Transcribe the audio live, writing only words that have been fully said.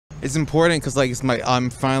It's important because like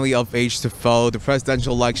I'm finally of age to vote. The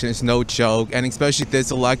presidential election is no joke, and especially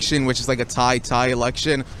this election, which is like a tie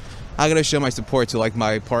election, I gotta show my support to like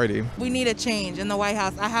my party. We need a change in the White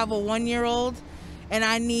House. I have a 1-year-old, and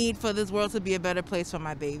I need for this world to be a better place for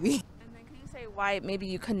my baby. And then can you say why maybe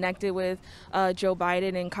you connected with Joe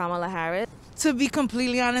Biden and Kamala Harris? To be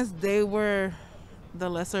completely honest, they were the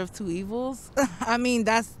lesser of two evils. I mean,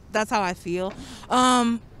 that's how I feel.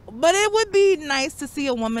 But it would be nice to see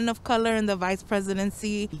a woman of color in the vice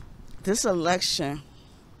presidency. This election,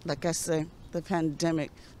 like I said, the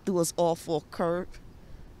pandemic threw us all for a curve.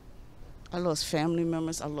 I lost family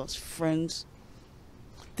members, I lost friends.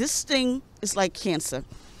 This thing is like cancer.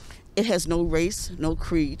 It has no race, no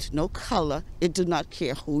creed, no color. It does not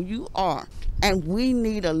care who you are. And we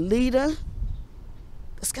need a leader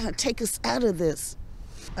that's gonna take us out of this.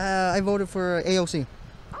 I voted for AOC.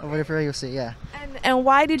 I voted for AOC, yeah. And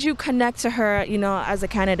why did you connect to her, as a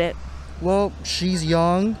candidate? Well, she's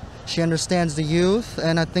young, she understands the youth,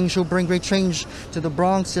 and I think she'll bring great change to the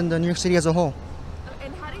Bronx and the New York City as a whole.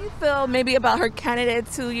 And how do you feel maybe about her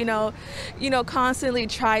candidates who, constantly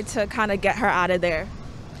try to kind of get her out of there?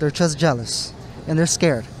 They're just jealous, and they're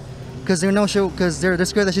scared. Because they're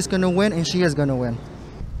scared that she's going to win, and she is going to win.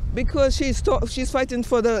 Because she's fighting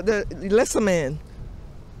for the lesser man.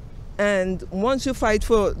 And once you fight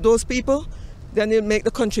for those people, then you make the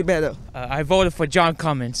country better. I voted for John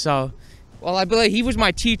Cummins, I believe he was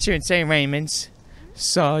my teacher in St. Raymond's.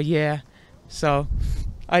 So, yeah. So,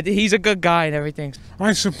 he's a good guy and everything.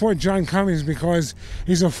 I support John Cummins because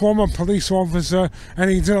he's a former police officer and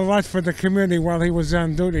he did a lot for the community while he was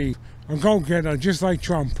on duty. A go-getter, just like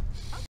Trump.